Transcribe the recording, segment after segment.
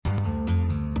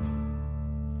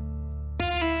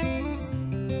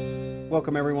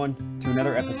Welcome, everyone, to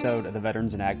another episode of the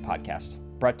Veterans in Ag podcast,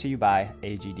 brought to you by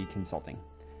AGD Consulting.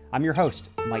 I'm your host,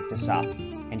 Mike Desop,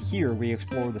 and here we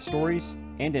explore the stories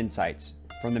and insights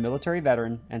from the military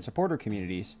veteran and supporter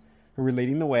communities who are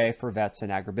leading the way for vets in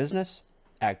agribusiness,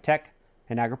 ag tech,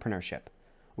 and agripreneurship.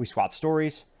 We swap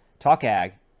stories, talk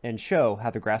ag, and show how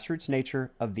the grassroots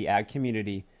nature of the ag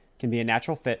community can be a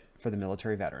natural fit for the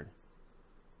military veteran.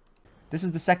 This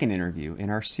is the second interview in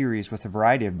our series with a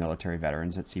variety of military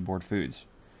veterans at Seaboard Foods.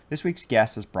 This week's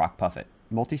guest is Brock Puffett,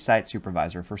 multi-site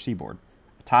supervisor for Seaboard,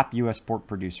 a top U.S. pork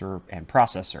producer and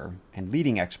processor, and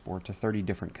leading export to 30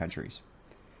 different countries.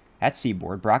 At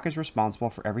Seaboard, Brock is responsible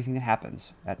for everything that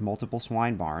happens at multiple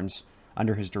swine barns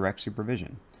under his direct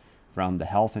supervision, from the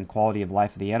health and quality of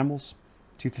life of the animals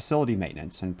to facility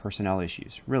maintenance and personnel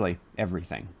issues, really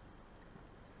everything.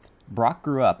 Brock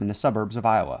grew up in the suburbs of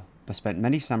Iowa, but spent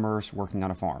many summers working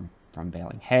on a farm, from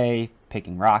baling hay,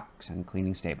 picking rocks, and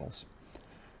cleaning stables.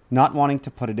 Not wanting to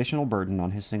put additional burden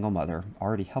on his single mother,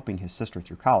 already helping his sister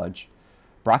through college,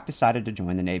 Brock decided to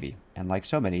join the Navy, and like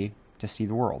so many, to see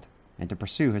the world, and to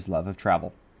pursue his love of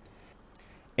travel.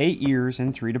 8 years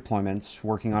and 3 deployments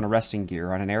working on arresting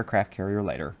gear on an aircraft carrier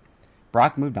later,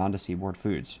 Brock moved on to Seaboard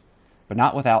Foods, but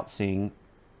not without seeing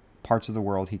parts of the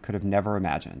world he could have never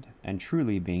imagined, and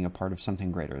truly being a part of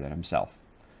something greater than himself.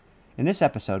 In this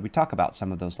episode, we talk about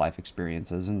some of those life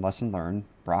experiences and lesson learned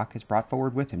Brock has brought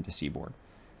forward with him to Seaboard,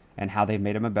 and how they've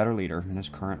made him a better leader in his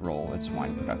current role at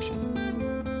swine production.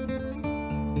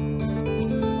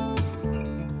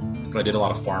 I did a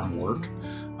lot of farm work.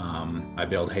 I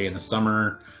baled hay in the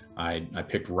summer. I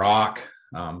picked rock.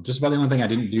 Just about the only thing I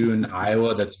didn't do in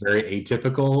Iowa that's very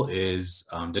atypical is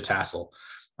detassel.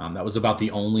 That was about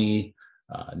the only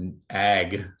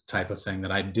ag type of thing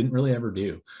that I didn't really ever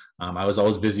do. I was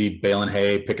always busy baling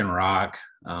hay, picking rock,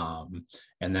 and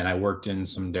then I worked in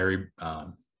some dairy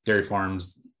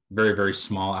farms, very, very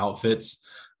small outfits,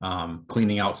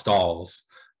 cleaning out stalls.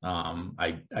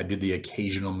 I did the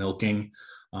occasional milking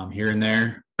here and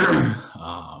there,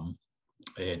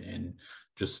 and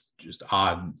just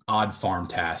odd farm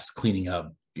tasks, cleaning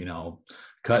up,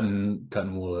 cutting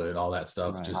wood, all that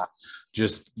stuff. Right.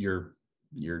 Just your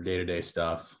day-to-day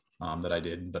stuff that I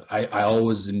did. But I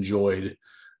always enjoyed,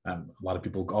 a lot of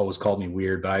people always called me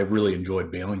weird, but I really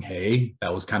enjoyed baling hay.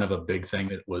 That was kind of a big thing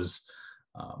that was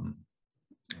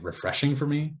refreshing for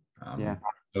me. I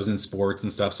was in sports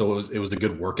and stuff, so it was a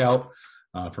good workout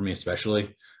for me,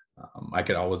 especially. I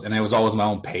was always my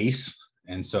own pace.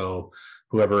 And so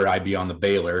whoever I'd be on the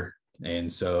baler. And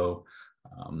so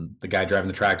the guy driving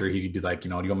the tractor, he'd be like, do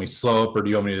you want me to slow up, or do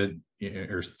you want me to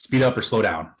or speed up or slow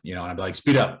down? And I'd be like,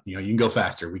 speed up, you can go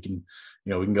faster. We can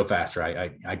go faster.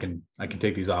 I can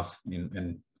take these off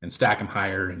and stack them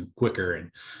higher and quicker. And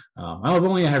I've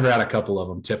only ever had a couple of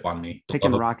them tip on me.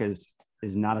 Picking rock is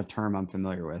not a term I'm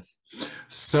familiar with.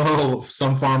 So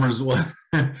some farmers you'll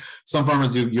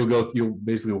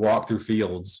basically walk through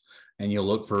fields and you'll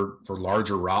look for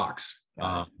larger rocks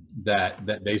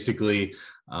that basically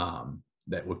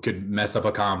could mess up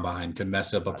a combine, could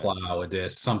mess up a plow, a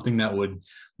disc, something that would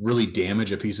really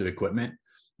damage a piece of equipment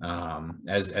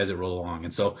as it rolled along.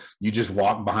 And so you just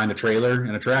walk behind a trailer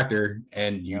and a tractor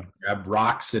and you grab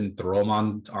rocks and throw them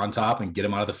on top and get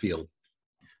them out of the field.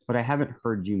 What I haven't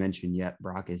heard you mention yet,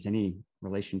 Brock, is any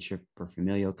relationship or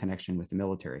familial connection with the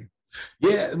military.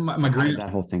 Yeah, my How did that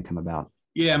whole thing come about?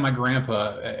 Yeah, my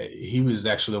grandpa, he was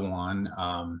actually the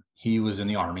one. He was in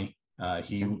the Army.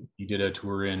 He did a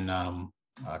tour in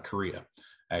Korea.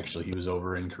 Actually, he was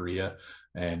over in Korea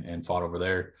and fought over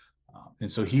there.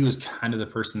 And so he was kind of the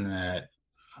person that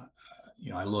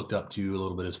I looked up to a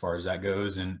little bit as far as that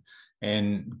goes.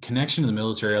 And connection to the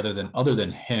military, other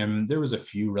than him, there was a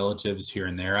few relatives here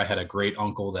and there. I had a great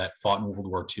uncle that fought in World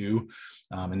War II.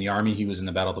 In the Army, he was in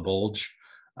the Battle of the Bulge.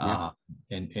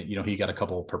 And he got a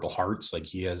couple of Purple Hearts. Like,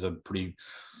 he has a pretty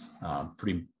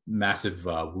massive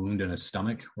wound in his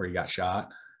stomach where he got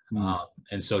shot.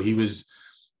 And so he was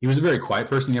a very quiet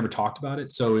person. He never talked about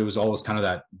it. So it was always kind of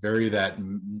that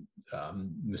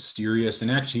mysterious. And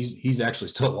actually, he's actually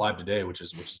still alive today, which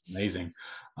is amazing.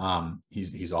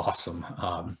 He's awesome.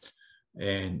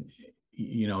 And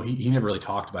he never really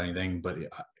talked about anything, but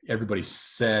everybody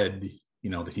said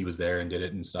that he was there and did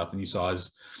it and stuff. And you saw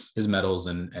his medals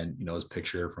and his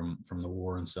picture from the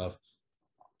war and stuff.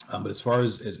 But as far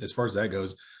as that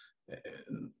goes,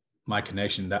 my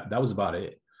connection, that was about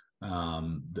it.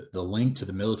 The link to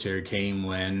the military came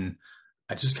when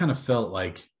I just kind of felt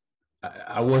like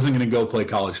I wasn't going to go play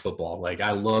college football. Like,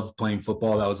 I loved playing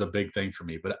football. That was a big thing for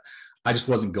me, but I just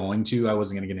wasn't going to. I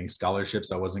wasn't going to get any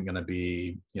scholarships. I wasn't going to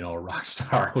be, a rock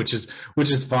star, which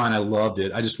is fine. I loved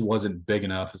it. I just wasn't big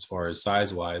enough as far as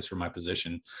size wise for my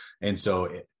position, and so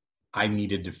I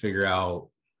needed to figure out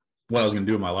what I was going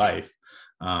to do in my life,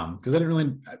 because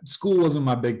school wasn't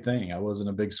my big thing. I wasn't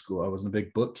a big school. I wasn't a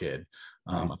big book kid.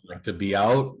 I like to be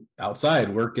outside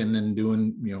working and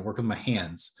doing, working with my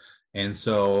hands. And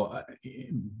so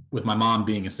with my mom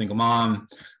being a single mom,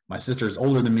 my sister is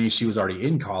older than me. She was already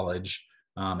in college,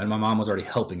 and my mom was already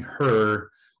helping her.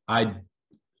 I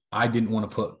didn't want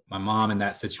to put my mom in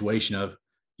that situation of,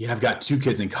 I've got 2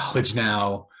 kids in college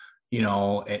now,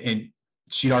 and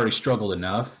she'd already struggled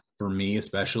enough, for me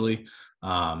especially,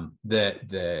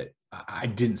 that I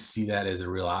didn't see that as a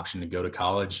real option to go to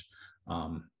college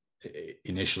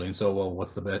initially. And so, well,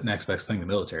 what's the next best thing? The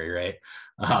military, right?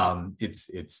 It's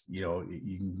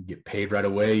you can get paid right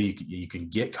away. You can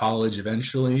get college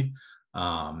eventually,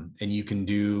 and you can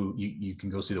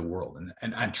go see the world.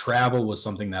 And travel was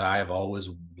something that I have always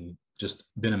just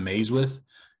been amazed with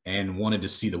and wanted to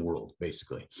see the world,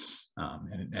 basically.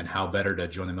 And how better to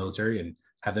join the military and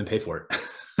have them pay for it.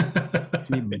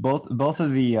 To me, both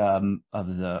of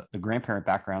the grandparent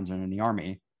backgrounds are in the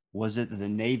Army. Was it the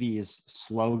Navy's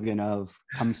slogan of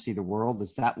 "Come see the world"?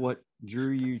 Is that what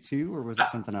drew you to, or was it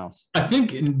something else? I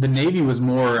think the Navy was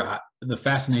more the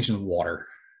fascination with water.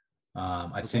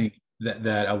 I think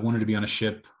that I wanted to be on a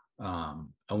ship. I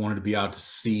wanted to be out to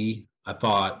sea. I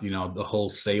thought, the whole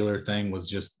sailor thing was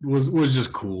just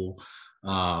cool.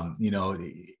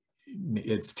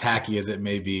 It's tacky as it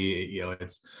may be,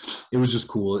 it was just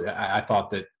cool. I thought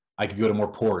that I could go to more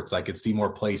ports. I could see more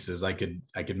places. I could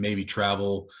maybe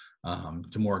travel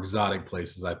to more exotic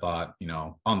places. I thought,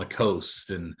 on the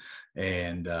coast and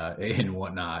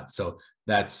whatnot. So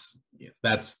that's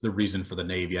the reason for the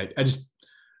Navy. I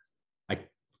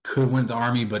could have went to the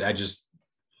Army, but I just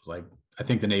was like, I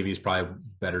think the Navy is probably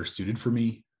better suited for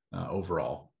me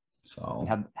overall. So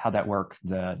how'd that work?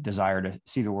 The desire to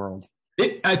see the world?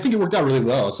 I think it worked out really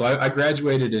well. So I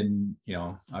graduated in,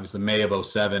 obviously May of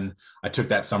 2007. I took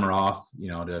that summer off,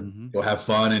 to go have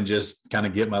fun and just kind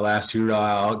of get my last hoorah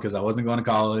out, because I wasn't going to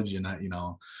college and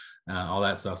all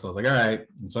that stuff. So I was like, all right.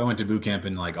 And so I went to boot camp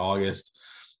in like August,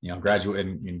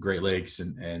 graduated in Great Lakes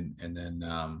and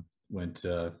then went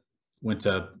to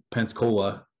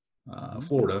Pensacola,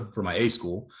 Florida for my A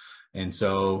school. And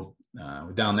so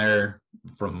down there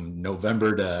from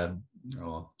November to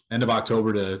end of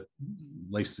October to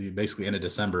basically end of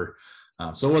December.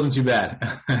 So it wasn't too bad.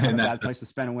 Not a bad place to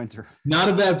spend a winter. Not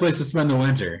a bad place to spend the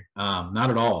winter. Not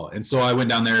at all. And so I went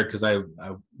down there because I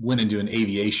went into an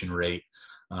aviation rate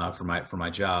for my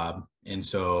job. And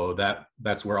so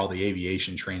that's where all the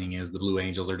aviation training is. The Blue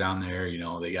Angels are down there.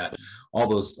 They got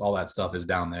all that stuff is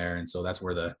down there. And so that's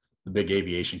where the big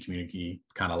aviation community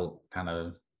kind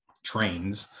of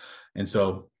trains. And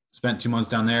so spent 2 months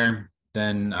down there.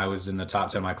 Then I was in the top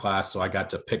 10 of my class, so I got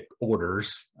to pick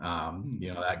orders.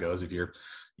 That goes if you're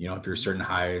a certain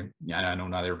high. I know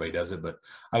not everybody does it, but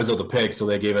I was able to pick. So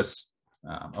they gave us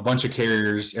a bunch of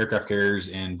aircraft carriers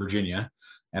in Virginia,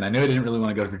 and I knew I didn't really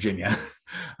want to go to Virginia.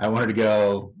 I wanted to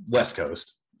go West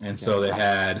Coast, and so they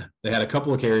had a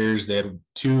couple of carriers. They had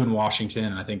 2 in Washington,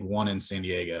 and I think 1 in San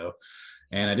Diego.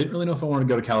 And I didn't really know if I wanted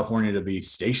to go to California to be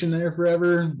stationed there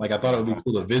forever. Like I thought it would be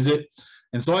cool to visit.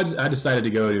 And so I decided to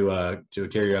go to a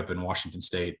carrier up in Washington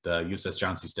State, USS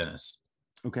John C. Stennis.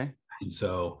 Okay. And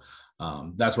so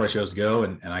that's where I chose to go,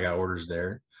 and I got orders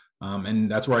there.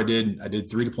 And that's where I did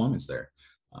 3 deployments there.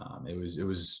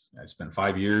 I spent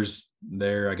 5 years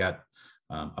there.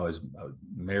 I was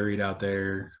married out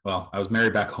there. Well, I was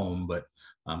married back home, but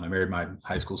I married my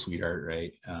high school sweetheart,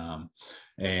 right?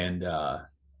 And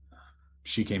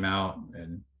she came out,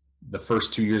 and the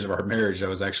first 2 years of our marriage, I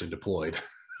was actually deployed.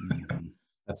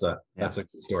 That's a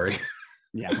good story.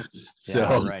 Yeah.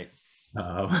 So right.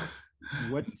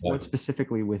 What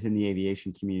specifically within the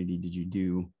aviation community did you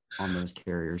do on those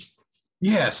carriers?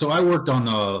 Yeah, so I worked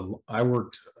my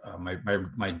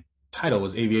title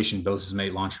was Aviation Bosu's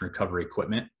Mate Launch and Recovery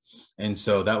Equipment, and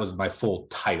so that was my full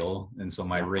title, and so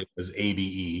my rate was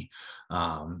ABE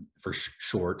for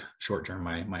short term,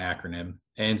 my acronym.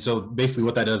 And so basically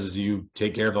what that does is you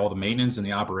take care of all the maintenance and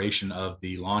the operation of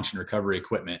the launch and recovery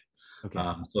equipment. Okay.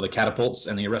 So the catapults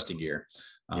and the arresting gear.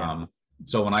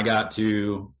 So when I got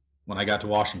to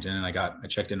Washington and I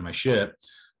checked into my ship,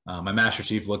 my master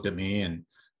chief looked at me and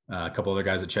a couple other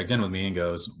guys that checked in with me and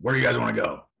goes, "Where do you guys want to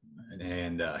go?"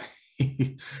 And I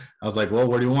was like, "Well,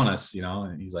 where do you want us?"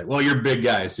 And he's like, "Well, you're big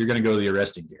guys, so you're going to go to the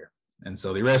arresting gear." And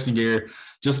so the arresting gear,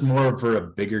 just more for a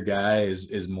bigger guy,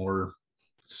 is more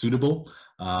suitable.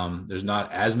 There's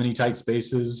not as many tight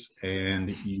spaces, and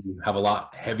you have a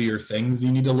lot heavier things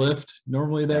you need to lift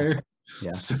normally there.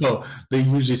 Yeah. So they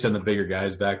usually send the bigger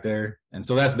guys back there. And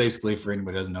so that's basically, for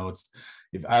anybody who doesn't know, it's,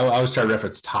 if I always try to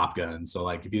reference Top Gun. So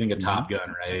like if you think of Top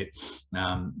Gun, right?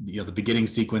 The beginning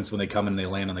sequence when they come and they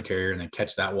land on the carrier and they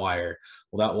catch that wire.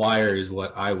 Well, that wire is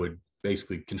what I would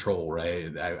basically control,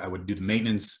 right? I would do the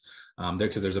maintenance there,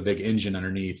 because there's a big engine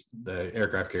underneath the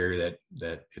aircraft carrier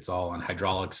that it's all on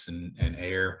hydraulics and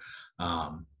air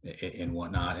and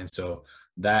whatnot. And so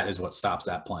that is what stops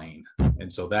that plane. And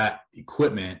so that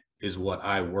equipment is what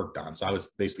I worked on. So I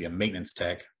was basically a maintenance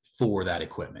tech for that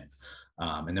equipment.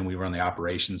 And then we run the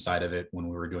operations side of it when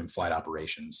we were doing flight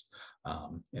operations.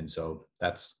 And so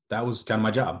that was kind of my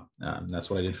job.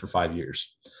 That's what I did for 5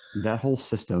 years. That whole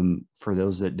system, for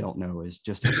those that don't know, is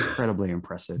just incredibly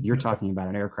impressive. You're talking about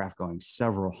an aircraft going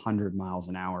several hundred miles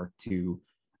an hour to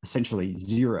essentially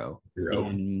zero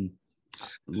in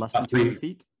less than 200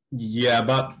 feet. Yeah,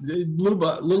 about a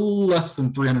little less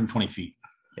than 320 feet.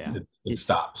 Yeah, it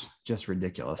stopped. Just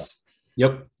ridiculous.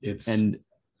 Yep, and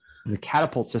the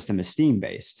catapult system is steam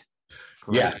based.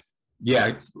 Correct?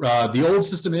 Yeah. The old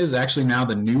system is actually now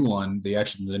the new one.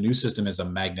 The new system is a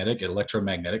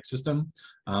electromagnetic system.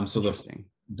 So the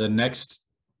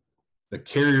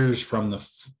carriers from the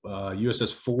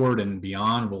USS Ford and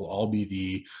beyond will all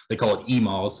be they call it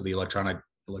EMALS, so the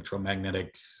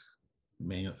electromagnetic.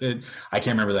 I can't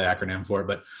remember the acronym for it,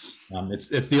 but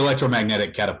it's the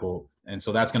electromagnetic catapult, and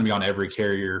so that's going to be on every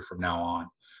carrier from now on.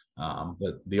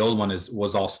 But the old one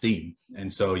was all steam,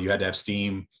 and so you had to have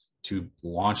steam to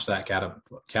launch that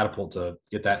catapult to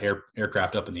get that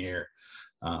aircraft up in the air.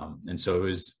 And so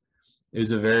it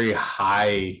was a very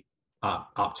high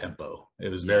op tempo. It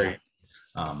was very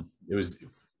it was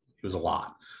a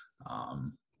lot.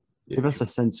 Give us a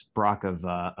sense, Brock, of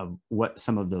what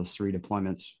some of those 3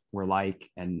 deployments were like,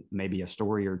 and maybe a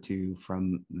story or two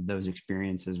from those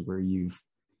experiences where you've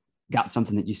got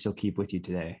something that you still keep with you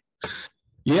today.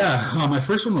 Yeah, my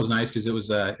first one was nice because it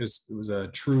was a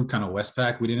true kind of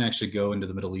Westpac. We didn't actually go into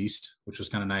the Middle East, which was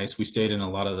kind of nice. We stayed in a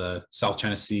lot of the South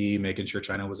China Sea, making sure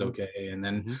China was okay, and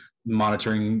then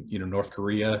monitoring, North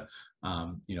Korea,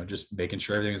 just making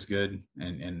sure everything is good,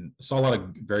 and saw a lot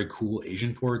of very cool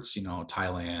Asian ports,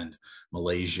 Thailand,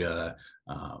 Malaysia,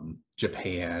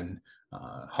 Japan,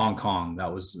 Hong Kong.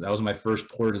 That was my first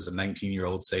port as a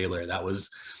 19-year-old sailor. That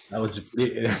was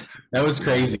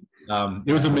crazy.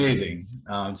 It was amazing.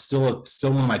 Still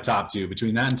one of my top 2.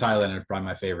 Between that and Thailand are probably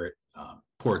my favorite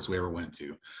ports we ever went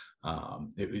to.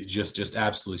 It just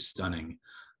absolutely stunning.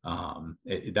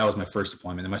 That was my first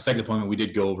deployment. And my second deployment, we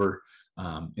did go over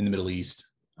in the Middle East,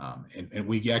 and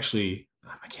we actually,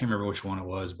 I can't remember which one it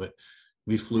was, but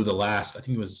we flew the last. I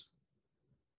think it was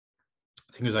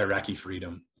Iraqi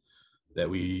Freedom that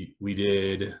we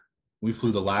did. We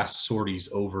flew the last sorties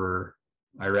over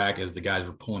Iraq as the guys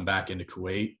were pulling back into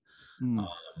Kuwait.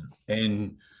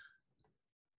 And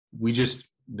we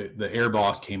the air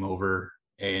boss came over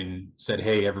and said,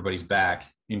 "Hey, everybody's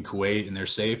back in Kuwait and they're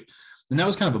safe." And that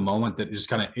was kind of a moment that just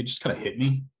kind of hit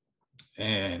me.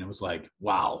 And it was like,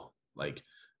 wow, like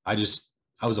I was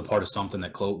a part of something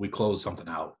that we closed something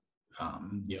out.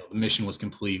 The mission was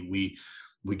complete. We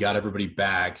got everybody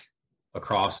back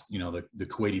across, the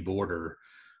Kuwaiti border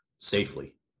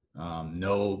safely.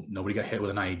 Nobody got hit with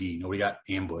an IED. Nobody got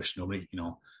ambushed. Nobody,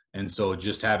 and so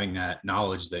just having that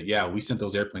knowledge that, yeah, we sent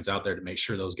those airplanes out there to make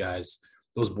sure those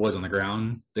boys on the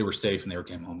ground, they were safe and they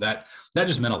came home. That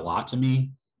just meant a lot to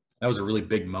me. That was a really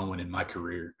big moment in my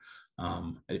career.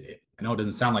 I know it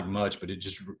doesn't sound like much, but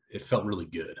it felt really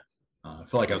good. I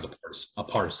felt like I was a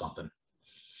part of something.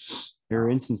 There are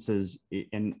instances,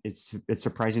 and it's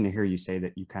surprising to hear you say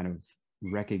that you kind of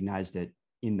recognized it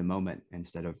in the moment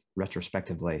instead of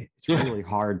retrospectively. It's really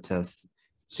hard to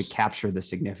capture the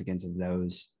significance of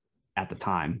those at the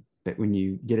time, but when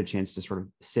you get a chance to sort of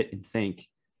sit and think,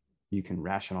 you can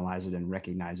rationalize it and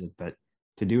recognize it, but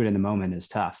to do it in the moment is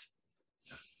tough.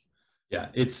 Yeah,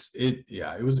 it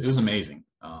was amazing.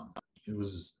 It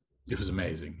was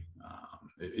amazing.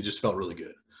 It just felt really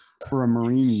good. For a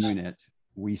Marine unit,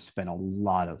 we spent a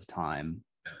lot of time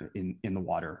in the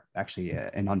water, actually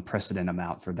an unprecedented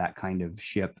amount for that kind of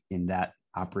ship in that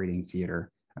operating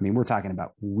theater. I mean, we're talking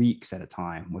about weeks at a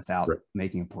time without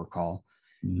making a port call.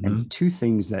 And 2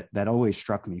 things that always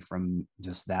struck me from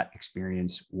just that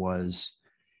experience was,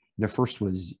 the first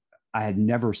was I had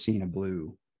never seen a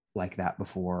blue like that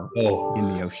before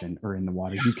in the ocean or in the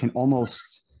water. You can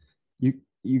almost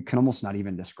not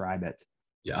even describe it.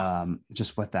 Yeah.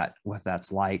 Just what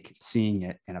that's like. Seeing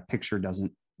it in a picture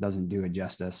doesn't do it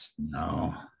justice.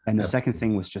 No. And the second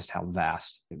thing was just how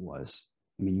vast it was.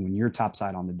 I mean, when you're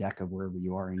topside on the deck of wherever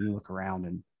you are and you look around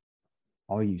and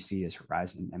all you see is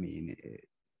horizon. I mean,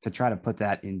 to try to put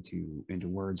that into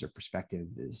words or perspective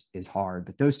is hard,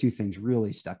 but those two things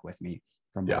really stuck with me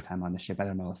from my time on the ship. I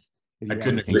don't know if you had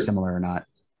anything similar or not.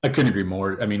 I couldn't agree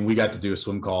more. I mean, we got to do a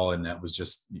swim call, and that was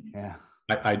just,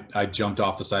 I jumped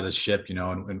off the side of the ship, you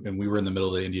know, and we were in the middle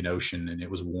of the Indian Ocean, and it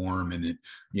was warm, and it,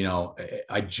 you know,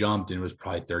 I jumped and it was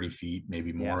probably 30 feet,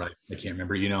 maybe more. I can't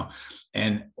remember, you know,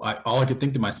 and all I could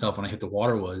think to myself when I hit the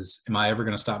water was, am I ever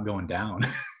going to stop going down?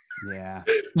 Yeah.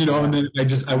 You know, and then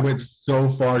I went so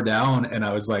far down, and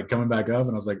I was like coming back up,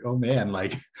 and I was like, oh man,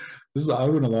 like I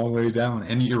went a long way down.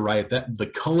 And you're right, that the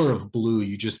color of blue,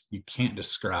 you can't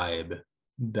describe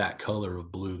that color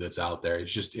of blue that's out there.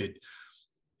 It's just, it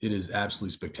is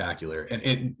absolutely spectacular. And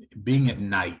it being at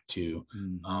night too.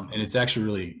 And it's actually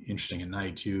really interesting at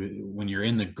night too, when you're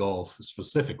in the Gulf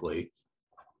specifically,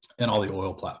 and all the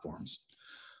oil platforms,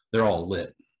 they're all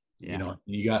lit. You know,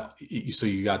 you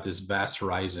got this vast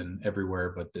horizon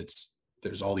everywhere, but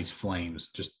there's all these flames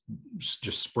just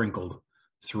sprinkled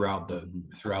throughout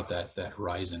that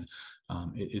horizon.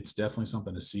 It's definitely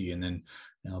something to see. And then,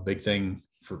 you know, a big thing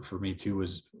for me too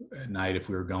was at night, if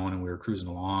we were going and we were cruising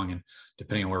along, and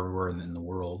depending on where we were in the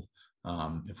world,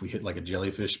 if we hit like a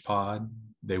jellyfish pod,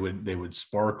 they would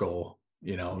sparkle.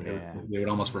 You know, they would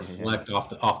almost reflect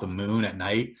off the moon at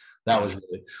night. That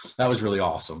was really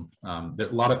awesome. There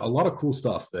a lot of cool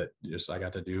stuff that just I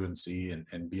got to do and see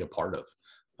and be a part of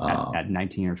at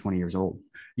 19 or 20 years old.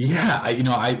 Yeah,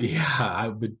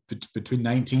 between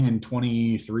 19 and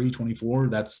 23, 24,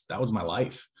 that was my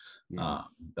life.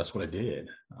 That's what I did.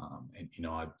 And you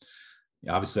know,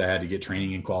 obviously I had to get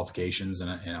training and qualifications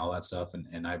and all that stuff,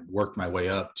 and I worked my way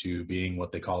up to being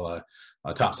what they call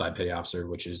a topside petty officer,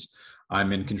 which is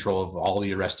I'm in control of all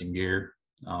the arresting gear,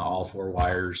 all 4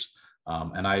 wires,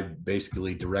 and I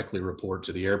basically directly report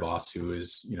to the air boss, who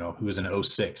is an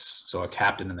 06, so a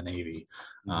captain in the Navy.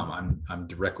 I'm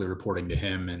directly reporting to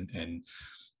him, and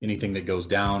anything that goes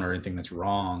down or anything that's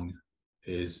wrong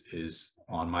is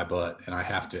on my butt, and I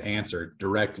have to answer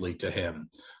directly to him.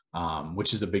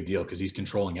 Which is a big deal because he's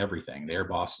controlling everything. The air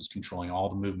boss is controlling all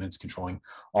the movements, controlling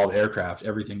all the aircraft.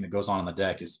 Everything that goes on the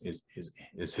deck is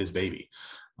his baby.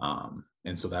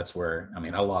 And so that's where, I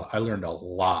mean, I learned a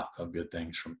lot of good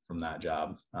things from that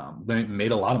job.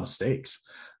 Made a lot of mistakes.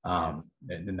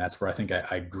 And that's where I think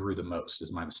I grew the most,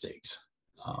 is my mistakes.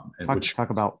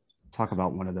 Talk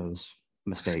about one of those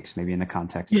mistakes, maybe in the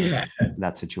context of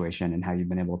that situation, and how you've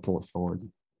been able to pull it forward.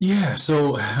 Yeah.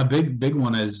 So a big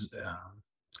one is,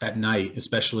 at night,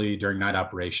 especially during night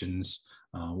operations,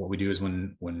 what we do is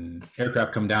when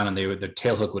aircraft come down and the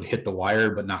tail hook would hit the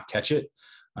wire but not catch it,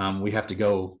 I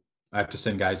have to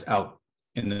send guys out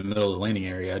in the middle of the landing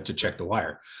area to check the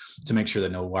wire, to make sure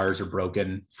that no wires are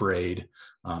broken, frayed,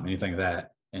 anything like that.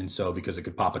 And so, because it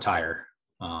could pop a tire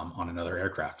on another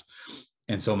aircraft.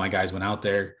 And so my guys went out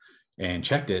there and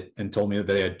checked it and told me that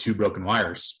they had 2 broken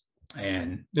wires,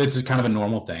 and it's kind of a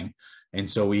normal thing. And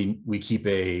so we keep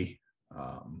a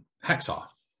hacksaw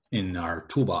in our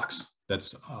toolbox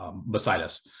that's beside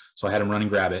us. So I had him run and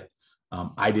grab it.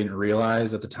 I didn't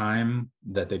realize at the time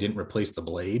that they didn't replace the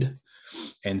blade.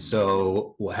 And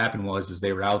so what happened was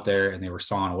they were out there and they were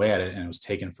sawing away at it, and it was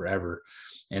taking forever.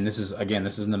 And this is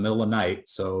in the middle of night.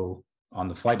 So on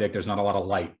the flight deck, there's not a lot of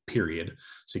light, period.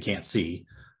 So you can't see.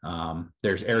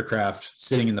 There's aircraft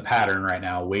sitting in the pattern right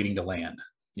now waiting to land.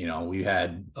 You know, we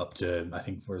had up to, I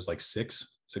think there was like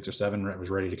six or 7 that was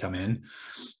ready to come in,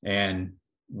 and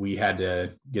we had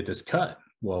to get this cut.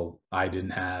 Well, I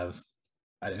didn't have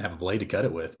a blade to cut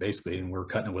it with, basically, and we were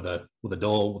cutting it with a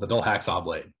dull hacksaw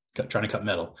blade, trying to cut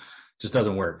metal. Just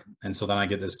doesn't work. And so then I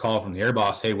get this call from the air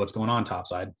boss, "Hey, what's going on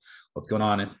topside? What's going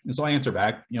on?" And so I answer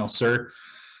back, "Sir,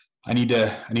 I need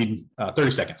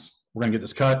 30 seconds. We're gonna get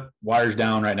this cut. Wire's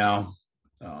down right now.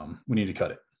 We need to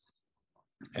cut it."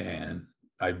 And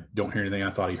I don't hear anything.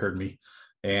 I thought he heard me.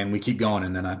 And we keep going,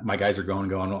 and then my guys are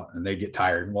going, and they get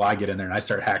tired. Well, I get in there and I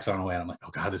start hacksawing away, and I'm like, "Oh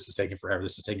God, this is taking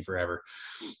forever.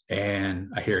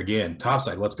 And I hear again,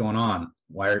 "Topside, what's going on?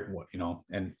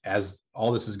 And as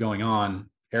all this is going on,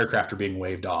 aircraft are being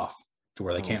waved off to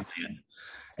where they can't land.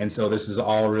 And so this is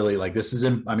all really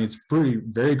it's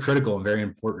very critical and very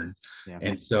important. Yeah.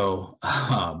 And so,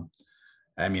 I'm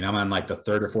on like the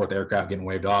 3rd or 4th aircraft getting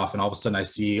waved off, and all of a sudden I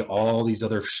see all these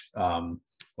other,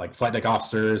 like flight deck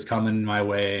officers coming my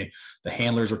way. The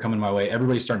handlers were coming my way.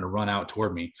 Everybody's starting to run out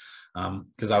toward me,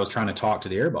 because I was trying to talk to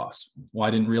the air boss. Well,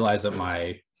 I didn't realize that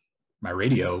my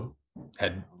radio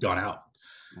had gone out.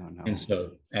 Oh, no. And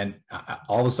so,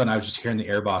 all of a sudden I was just hearing the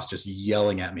air boss just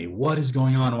yelling at me, "What is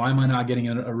going on? Why am I not getting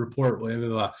a report?" Blah, blah,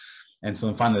 blah. And so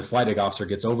then finally the flight deck officer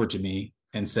gets over to me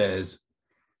and says,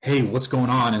 "Hey, what's going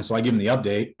on?" And so I give him the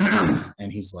update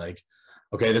and he's like,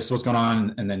 "Okay, this is what's going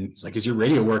on." And then he's like, "Is your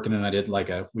radio working?" And I did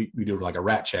like we do like a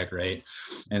rat check, right?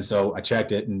 And so I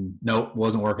checked it and nope,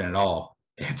 wasn't working at all.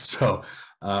 And so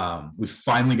we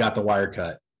finally got the wire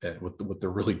cut with the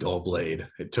really dull blade.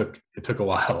 It took a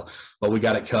while, but we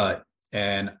got it cut.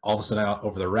 And all of a sudden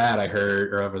over the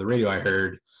over the radio, I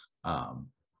heard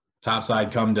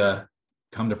topside come to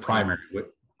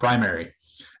primary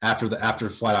after the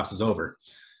flight ops is over.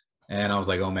 And I was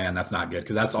like, oh man, that's not good,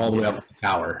 because that's all the way up the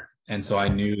tower. And so I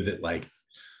knew that like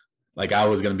I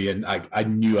was going to be I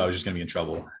knew I was just going to be in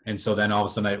trouble. And so then all of a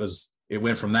sudden it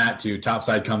went from that to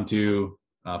topside come to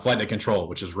flight deck control,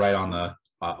 which is right on the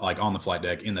on the flight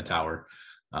deck in the tower.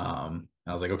 I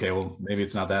was like, okay, well maybe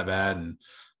it's not that bad. And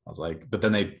I was like, but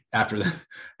then after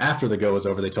the go was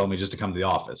over, they told me just to come to the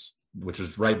office, which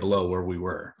was right below where we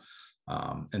were.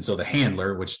 And so the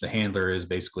handler is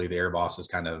basically the air boss's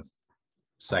kind of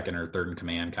second or third in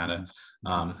command, kind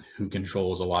of, who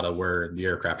controls a lot of where the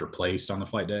aircraft are placed on the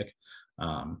flight deck.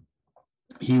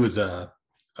 He was a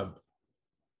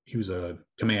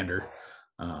commander,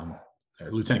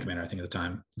 or lieutenant commander, I think at the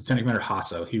time, Lieutenant Commander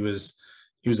Hasso. He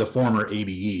was a former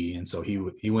ABE, and so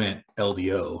he went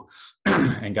LDO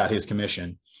and got his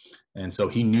commission, and so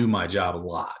he knew my job a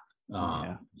lot.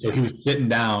 So he was sitting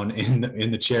down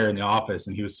in the chair in the office,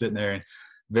 and he was sitting there, and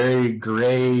very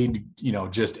grade,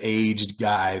 just aged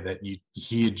guy that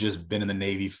he had just been in the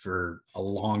Navy for a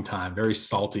long time, very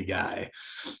salty guy,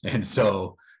 and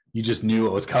so you just knew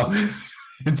what was coming.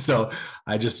 And so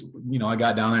I just, I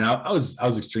got down there, and I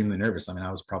was extremely nervous. I mean,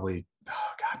 I was probably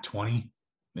 20,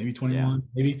 maybe 21,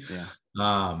 maybe.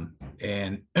 Yeah.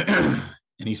 And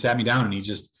he sat me down, and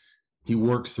he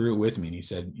worked through it with me, and he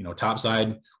said,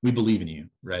 topside, we believe in you,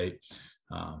 right?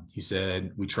 He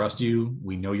said, we trust you.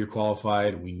 We know you're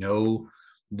qualified. We know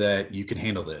that you can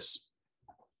handle this.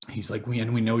 He's like, we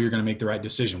know you're going to make the right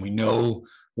decision. We know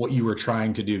what you were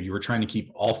trying to do. You were trying to keep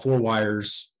all 4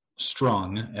 wires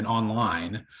strung and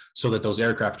online so that those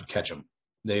aircraft would catch them.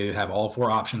 They have all 4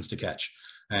 options to catch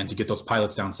and to get those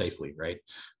pilots down safely, right?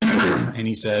 And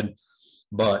he said,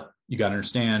 but you got to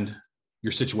understand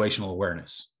your situational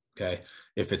awareness. Okay,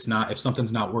 if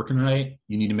something's not working right,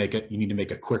 you need to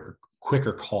make a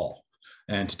quicker call,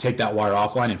 and to take that wire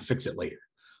offline and fix it later,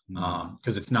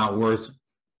 because it's not worth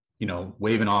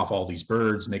waving off all these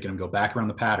birds, making them go back around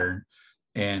the pattern,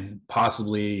 and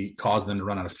possibly cause them to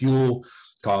run out of fuel,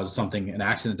 cause an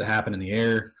accident to happen in the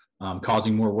air,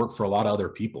 causing more work for a lot of other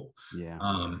people. Yeah.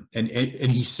 And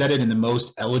he said it in the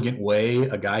most elegant way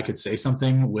a guy could say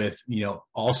something, with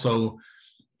also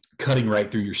cutting right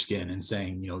through your skin and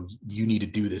saying, you need to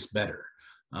do this better.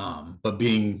 But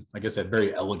being, like I said,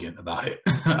 very elegant about it.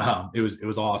 It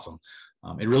was awesome.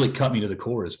 It really cut me to the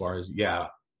core as far as,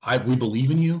 we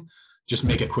believe in you, just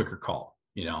make a quicker call.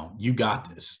 You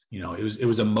got this. It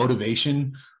was a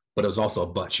motivation, but it was also a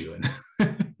butt chewing.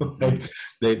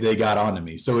 They got onto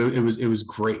me. So it was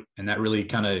great. And that really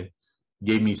kind of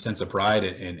gave me a sense of pride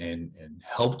and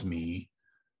helped me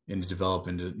to develop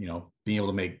into, being able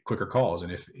to make quicker calls.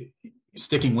 And if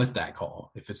sticking with that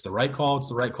call, if it's the right call, it's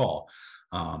the right call.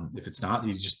 If it's not,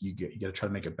 you got to try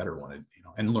to make a better one,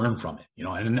 and learn from it,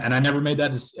 and I never made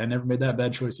that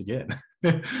bad choice again.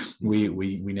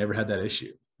 we never had that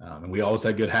issue. And we always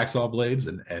had good hacksaw blades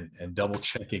and double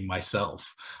checking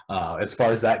myself, as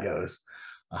far as that goes.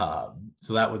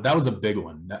 So that was a big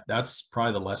one. That's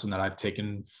probably the lesson that I've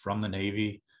taken from the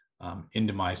Navy,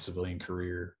 into my civilian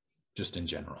career, just in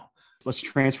general. Let's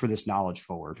transfer this knowledge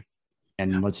forward,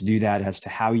 and let's do that as to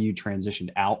how you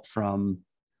transitioned out from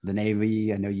the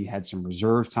Navy. I know you had some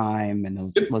reserve time,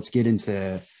 and let's get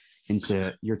into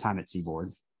your time at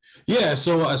Seaboard. Yeah.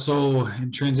 So in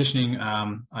transitioning,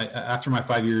 after my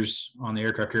 5 years on the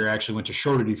aircraft carrier, I actually went to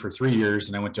shore duty for 3 years,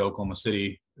 and I went to Oklahoma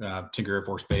City, Tinker Air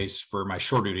Force Base, for my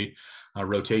shore duty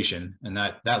rotation, and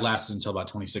that lasted until about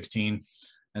 2016.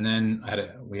 And then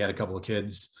we had a couple of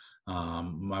kids,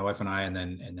 my wife and I, and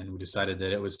then we decided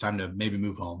that it was time to maybe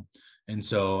move home. And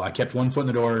so I kept one foot in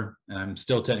the door, and I'm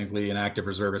still technically an active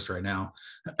reservist right now.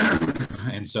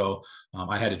 And so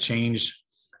I had to change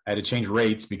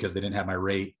rates because they didn't have my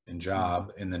rate and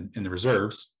job in the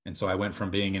reserves. And so I went from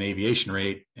being an aviation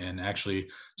rate and actually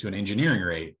to an engineering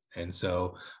rate. And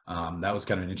so that was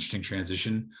kind of an interesting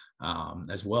transition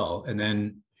as well. And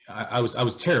then I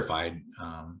was terrified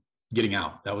getting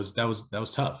out. That was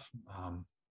tough.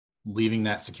 leaving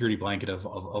that security blanket of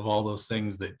all those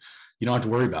things that you don't have to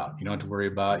worry about. You don't have to worry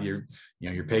about your,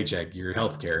 your paycheck, your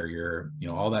healthcare, your,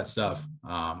 all that stuff.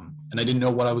 And I didn't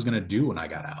know what I was going to do when I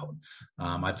got out.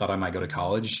 I thought I might go to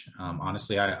college.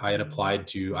 Honestly, I had applied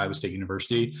to Iowa State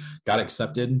University, got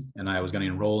accepted, and I was going to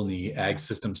enroll in the Ag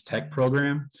Systems Tech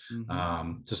program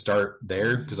to start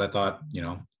there because I thought,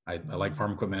 I like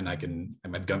farm equipment.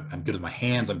 I'm good with my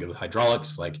hands. I'm good with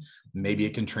hydraulics. Like maybe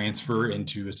it can transfer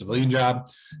into a civilian job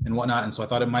and whatnot. And so I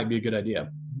thought it might be a good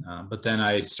idea. But then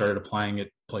I started applying at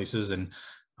places and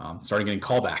started getting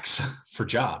callbacks for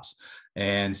jobs.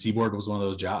 And Seaboard was one of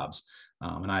those jobs.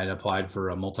 And I had applied for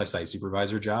a multi-site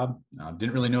supervisor job.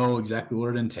 Didn't really know exactly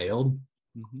what it entailed.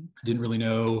 Didn't really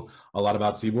know a lot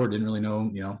about Seaboard. Didn't really know,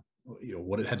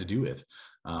 what it had to do with.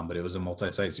 But it was a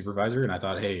multi-site supervisor, and I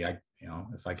thought, hey,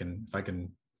 if I can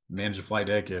manage a flight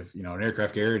deck, if an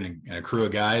aircraft carrier and a crew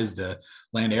of guys to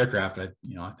land aircraft, I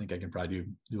think I can probably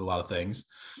do a lot of things.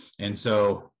 And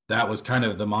so that was kind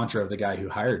of the mantra of the guy who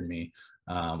hired me,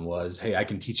 was, hey, I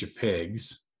can teach you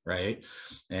pigs, right?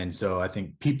 And so I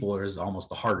think people is almost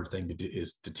the harder thing to do,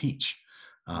 is to teach.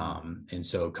 And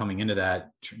so coming into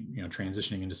that,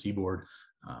 transitioning into Seaboard,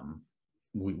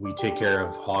 we take care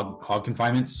of hog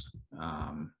confinements,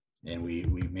 and we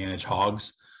manage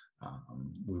hogs.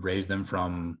 We raise them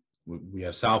from, we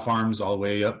have sow farms all the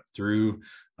way up through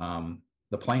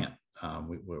the plant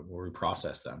where we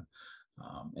process them.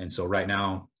 And so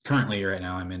currently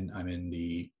I'm in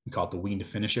we call it the wean to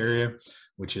finish area,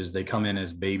 which is they come in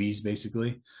as babies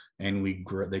basically, and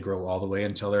they grow all the way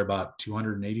until they're about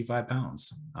 285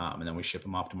 pounds. And then we ship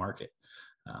them off to market.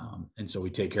 And so we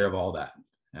take care of all that.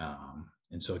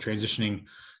 And so transitioning,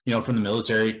 from the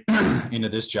military into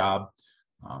this job,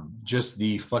 just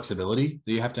the flexibility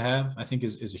that you have to have, I think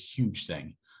is a huge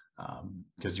thing,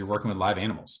 because you're working with live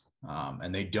animals,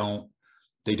 and they don't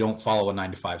follow a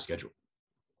 9-to-5 schedule.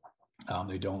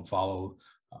 They don't follow,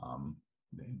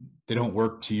 they don't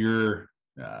work to your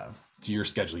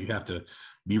schedule. You have to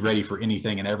be ready for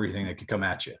anything and everything that could come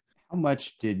at you. How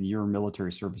much did your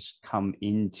military service come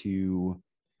into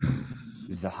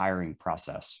the hiring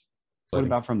process? What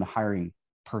about from the hiring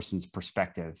person's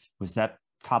perspective? Was that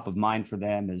top of mind for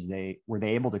them? Were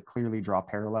they able to clearly draw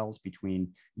parallels between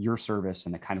your service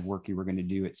and the kind of work you were going to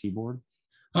do at Seaboard?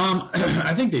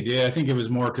 I think they did. I think it was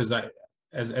more because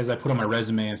as I put on my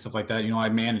resume and stuff like that, I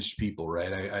managed people,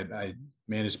 right? I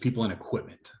managed people and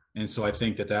equipment. And so I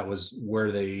think that was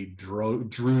where they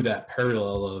drew that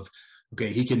parallel of, okay,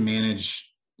 he can manage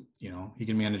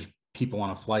people on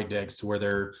a flight deck to where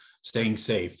they're staying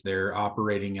safe, they're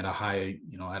operating at a high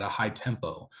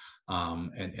tempo,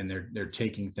 and they're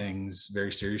taking things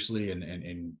very seriously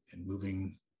and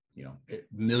moving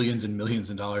millions and millions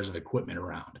of dollars of equipment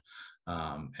around,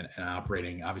 and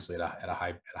operating obviously at a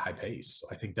high pace. So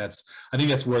I think that's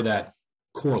where that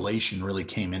correlation really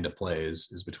came into play,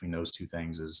 is between those two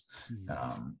things, as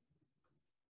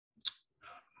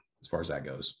far as that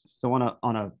goes. So on a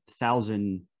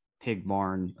 1,000 pig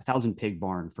barn,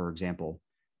 for example,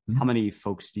 how many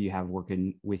folks do you have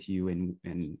working with you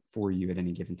and for you at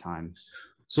any given time?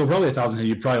 So probably 1,000.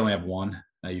 You'd probably only have one.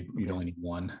 You'd only need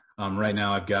one. Right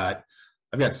now I've got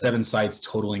 7 sites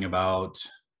totaling about,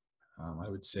 I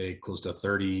would say close to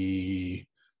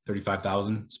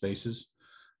 35,000 spaces.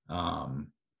 And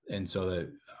so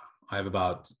that I have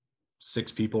about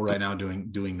 6 people right now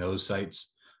doing those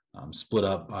sites, split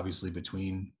up obviously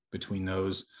between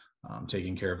those,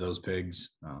 taking care of those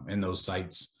pigs and those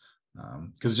sites.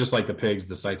 Because just like the pigs,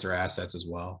 the sites are assets as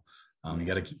well. You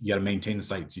got to maintain the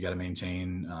sites. You got to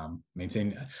maintain. I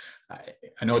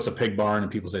know it's a pig barn,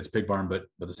 and people say it's a pig barn, but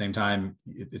at the same time,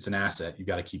 it's an asset. You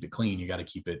got to keep it clean. You got to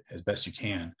keep it as best you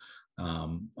can.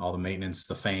 All the maintenance,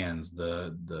 the fans,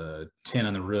 the tin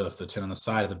on the roof, the tin on the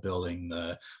side of the building,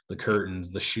 the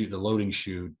curtains, the loading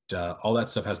chute, all that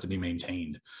stuff has to be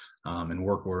maintained, and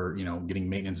work order. Getting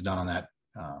maintenance done on that,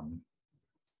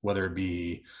 whether it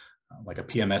be like a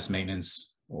PMS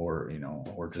maintenance or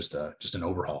just an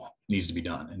overhaul, needs to be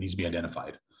done. It needs to be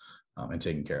identified and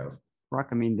taken care of. Brock,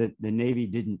 I mean, the Navy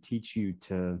didn't teach you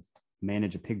to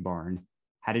manage a pig barn.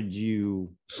 How did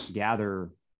you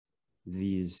gather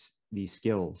these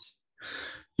skills?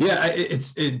 Yeah,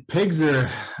 pigs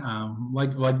are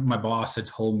like my boss had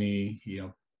told me.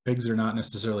 Pigs are not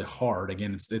necessarily hard.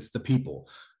 Again, it's the people.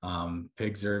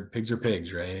 Pigs are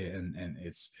pigs, right? And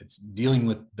it's dealing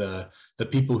with the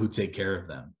people who take care of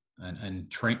them, and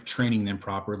training them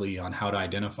properly on how to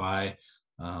identify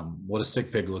what a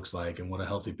sick pig looks like and what a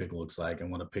healthy pig looks like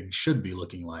and what a pig should be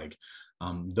looking like.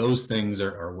 Those things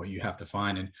are what you have to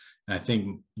find. And I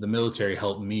think the military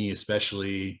helped me,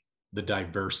 especially the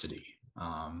diversity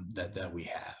that we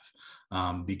have.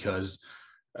 because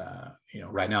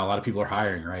right now a lot of people are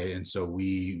hiring, right? And so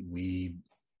we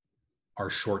are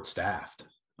short staffed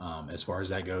as far as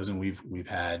that goes. And we've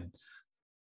had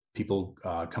people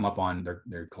come up on,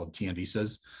 they're called TN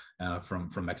visas from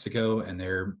Mexico, and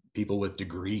they're people with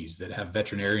degrees that have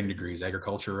veterinarian degrees,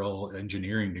 agricultural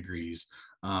engineering degrees,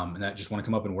 and that just want to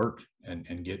come up and work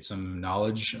and get some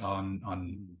knowledge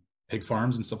on pig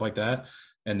farms and stuff like that.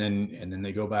 And then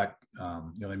they go back,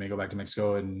 they may go back to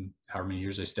Mexico, and however many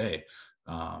years they stay.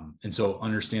 And so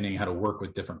understanding how to work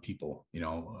with different people,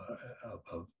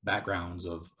 of backgrounds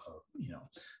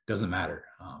doesn't matter.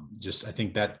 I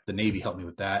think that the Navy helped me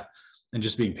with that, and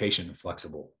just being patient and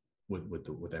flexible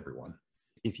with everyone.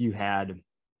 If you had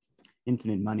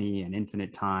infinite money and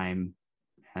infinite time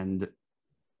and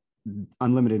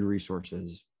unlimited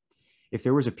resources, if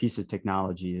there was a piece of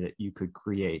technology that you could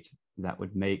create that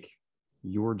would make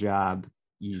your job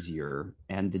easier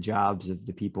and the jobs of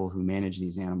the people who manage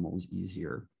these animals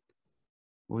easier,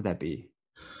 what would that be?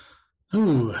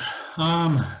 Ooh,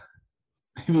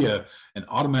 maybe an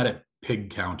automatic pig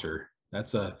counter.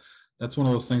 That's one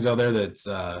of those things out there that's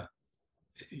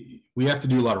we have to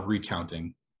do a lot of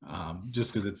recounting,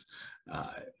 just because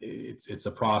it's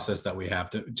a process that we have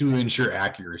to ensure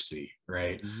accuracy,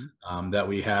 right? Mm-hmm. That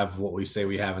we have what we say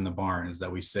we have in the barns,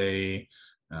 that we say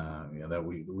that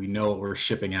we know what we're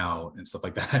shipping out and stuff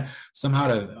like that. Somehow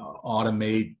to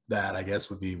automate that, I guess,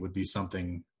 would be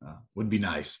something, would be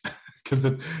nice, because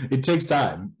it takes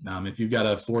time. If you've got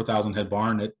a 4,000 head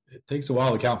barn, it takes a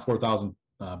while to count 4,000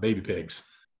 baby pigs.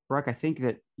 Brock, I think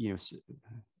that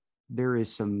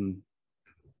there's some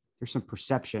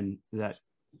perception that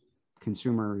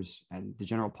consumers and the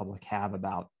general public have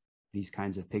about these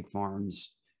kinds of pig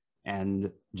farms and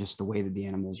just the way that the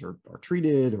animals are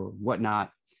treated or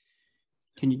whatnot.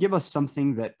 Can you give us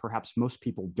something that perhaps most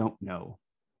people don't know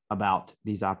about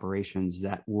these operations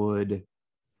that would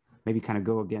maybe kind of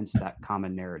go against that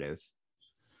common narrative?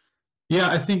 Yeah,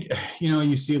 I think,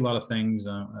 you see a lot of things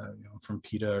from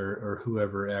PETA or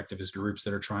whoever, activist groups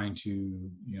that are trying to,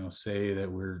 say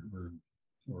that we're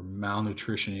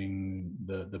malnutritioning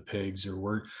the pigs,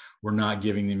 or we're not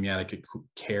giving them adequate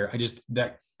care.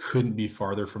 That couldn't be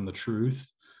farther from the truth.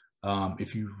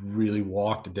 If you really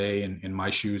walked a day in my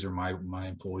shoes or my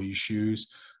employees'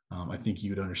 shoes, I think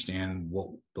you would understand what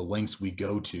the lengths we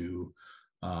go to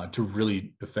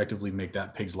really effectively make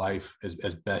that pig's life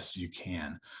as best you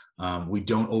can. We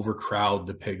don't overcrowd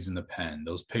the pigs in the pen.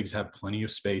 Those pigs have plenty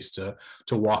of space to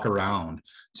walk around,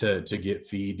 to get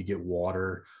feed, to get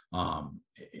water.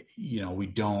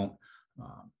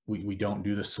 We don't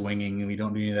do the swinging, we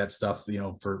don't do any of that stuff,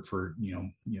 for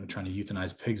trying to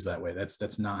euthanize pigs that way.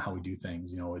 That's not how we do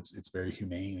things. It's very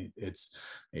humane. It's,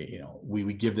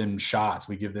 we give them shots,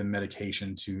 we give them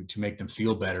medication to make them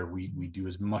feel better. We do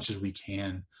as much as we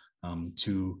can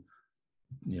to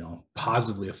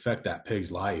positively affect that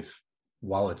pig's life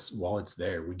while it's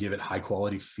there. We give it high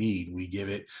quality feed. We give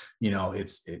it, the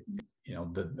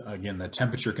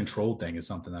temperature controlled thing is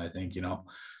something that I think,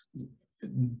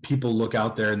 people look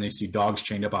out there and they see dogs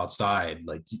chained up outside.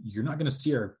 Like, you're not going to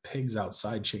see our pigs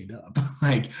outside chained up.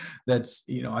 Like, that's,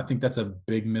 I think that's a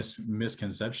big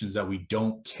misconception, is that we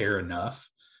don't care enough.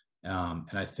 And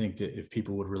I think that if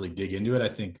people would really dig into it, I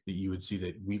think that you would see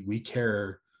that we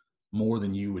care more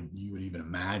than you would even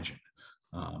imagine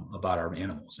about our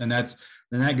animals. And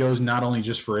that goes not only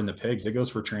just for in the pigs, it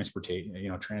goes for transporting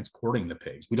the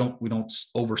pigs. We don't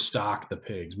overstock the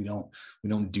pigs. We don't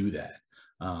do that.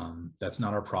 That's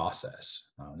not our process.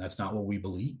 That's not what we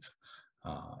believe.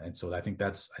 And so I think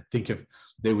if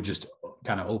they would just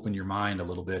kind of open your mind a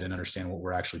little bit and understand what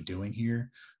we're actually doing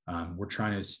here, we're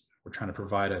trying to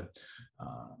provide a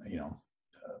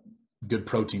good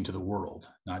protein to the world,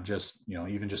 not just,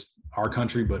 even just our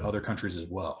country, but other countries as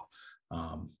well.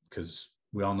 Because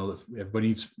we all know that everybody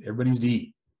needs to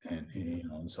eat,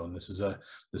 and so this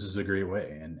is a great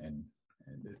way. And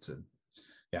it's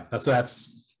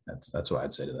that's what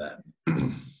I'd say to that.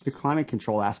 The climate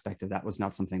control aspect of that was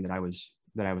not something that I was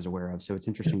aware of. So it's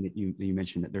interesting that you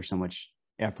mentioned that there's so much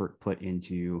effort put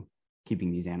into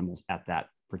keeping these animals at that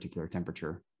particular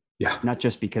temperature. Yeah. Not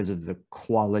just because of the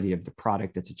quality of the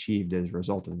product that's achieved as a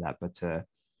result of that, but to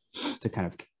kind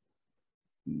of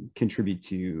contribute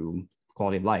to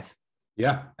quality of life.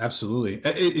 Yeah, absolutely.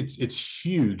 It's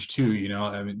huge too,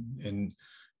 and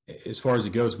as far as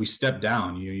it goes, we step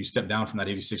down. You step down from that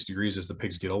 86 degrees as the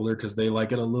pigs get older, because they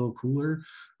like it a little cooler,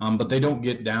 but they don't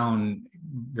get down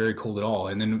very cold at all.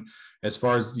 And then as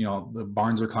far as, the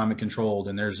barns are climate controlled,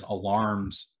 and there's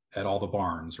alarms at all the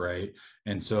barns, right?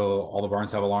 And so all the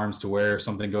barns have alarms to where if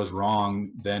something goes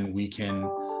wrong, then we can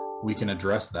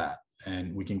address that.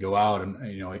 and we can go out and,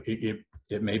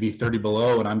 it may be 30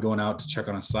 below and I'm going out to check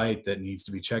on a site that needs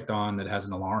to be checked on that has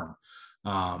an alarm.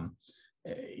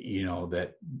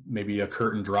 That maybe a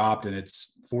curtain dropped and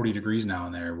it's 40 degrees now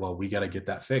in there. Well, we got to get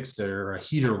that fixed, or a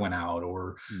heater went out,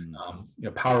 or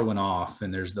power went off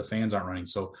and the fans aren't running.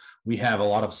 So we have a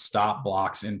lot of stop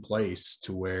blocks in place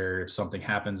to where if something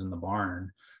happens in the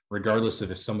barn, regardless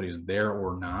of if somebody is there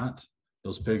or not,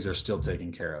 those pigs are still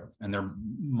taken care of and they're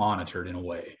monitored in a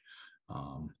way.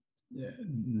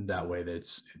 That way that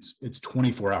it's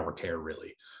 24-hour care,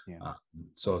 really. Yeah.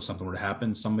 So if something were to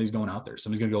happen, somebody's going out there,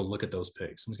 somebody's going to go look at those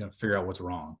pigs, somebody's going to figure out what's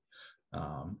wrong,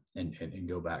 and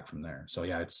go back from there. So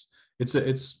yeah, it's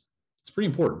pretty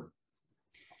important.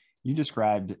 You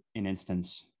described an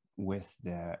instance with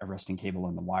the arresting cable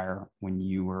and the wire when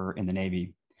you were in the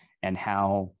Navy, and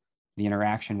how the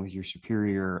interaction with your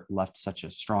superior left such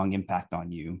a strong impact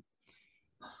on you.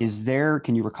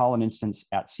 Can you recall an instance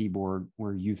at Seaboard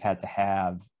where you've had to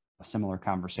have a similar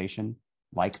conversation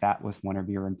like that with one of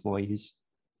your employees?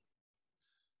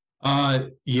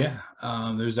 Yeah.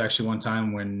 There's actually one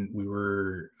time when we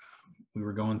were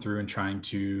going through and trying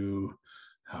to,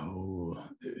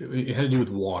 it had to do with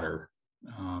water.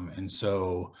 And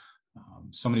so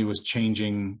somebody was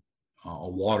changing a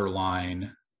water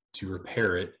line to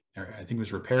repair it. I think it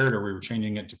was repaired, or we were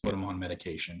changing it to put them on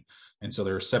medication. And so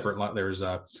there was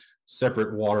a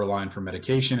separate water line for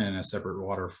medication and a separate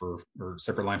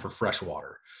line for fresh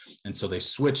water. And so they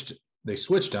switched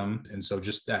them. And so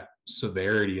just that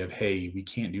severity of, hey, we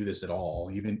can't do this at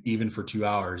all, even for 2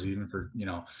 hours, even for,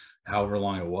 however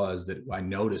long it was, that I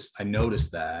noticed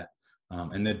that.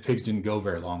 And then pigs didn't go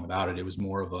very long without it. It was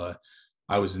more of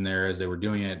I was in there as they were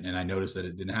doing it and I noticed that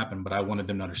it didn't happen, but I wanted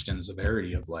them to understand the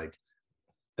severity of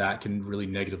that can really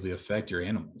negatively affect your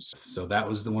animals. So that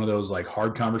was one of those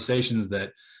hard conversations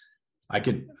that I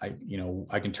can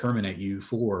terminate you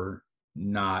for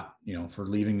not, for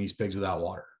leaving these pigs without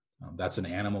water. That's an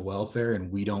animal welfare,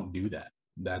 and we don't do that.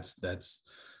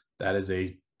 That is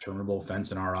a terminable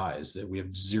offense in our eyes. That we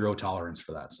have zero tolerance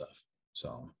for that stuff.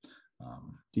 So,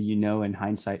 do you know in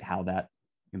hindsight how that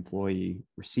employee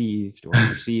received or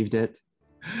perceived it?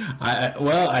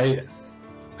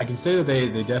 I can say that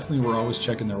they definitely were always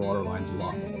checking their water lines a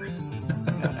lot more.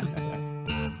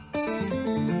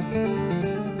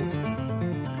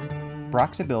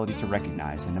 Brock's ability to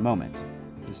recognize in the moment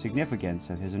the significance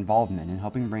of his involvement in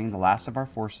helping bring the last of our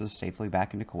forces safely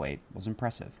back into Kuwait was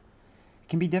impressive. It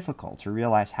can be difficult to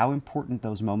realize how important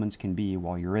those moments can be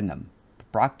while you're in them,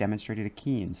 but Brock demonstrated a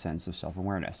keen sense of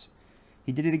self-awareness.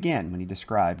 He did it again when he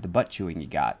described the butt chewing he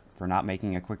got for not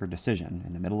making a quicker decision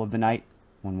in the middle of the night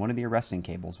when one of the arresting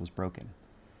cables was broken.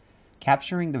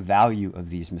 Capturing the value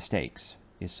of these mistakes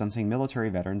is something military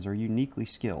veterans are uniquely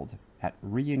skilled at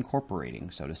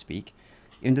reincorporating, so to speak,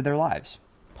 into their lives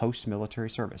post-military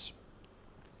service.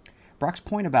 Brock's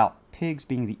point about pigs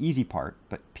being the easy part,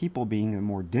 but people being the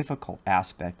more difficult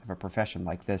aspect of a profession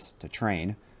like this to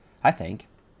train, I think,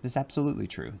 is absolutely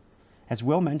true. As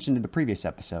Will mentioned in the previous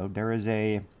episode, there is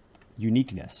a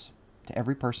uniqueness to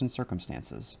every person's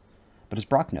circumstances. But as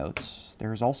Brock notes,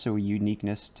 there is also a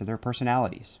uniqueness to their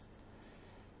personalities.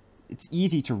 It's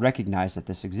easy to recognize that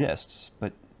this exists,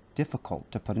 but difficult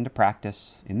to put into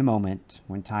practice in the moment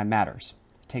when time matters.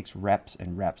 It takes reps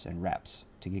and reps and reps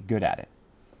to get good at it.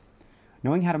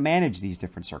 Knowing how to manage these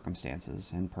different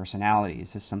circumstances and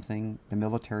personalities is something the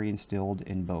military instilled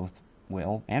in both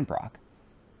Will and Brock,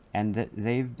 and that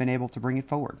they've been able to bring it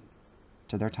forward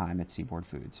to their time at Seaboard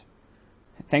Foods.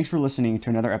 Thanks for listening to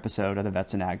another episode of the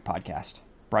Vets and Ag podcast,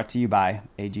 brought to you by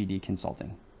AGD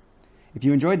Consulting. If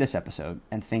you enjoyed this episode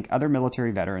and think other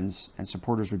military veterans and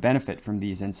supporters would benefit from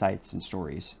these insights and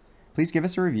stories, please give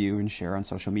us a review and share on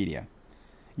social media.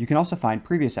 You can also find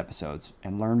previous episodes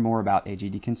and learn more about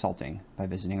AGD Consulting by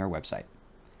visiting our website.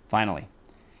 Finally,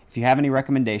 if you have any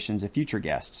recommendations of future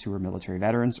guests who are military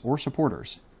veterans or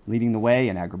supporters leading the way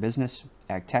in agribusiness,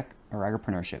 ag tech, or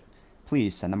agripreneurship,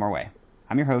 please send them our way.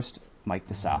 I'm your host, Mike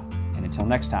Dessau, and until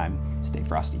next time, stay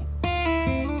frosty.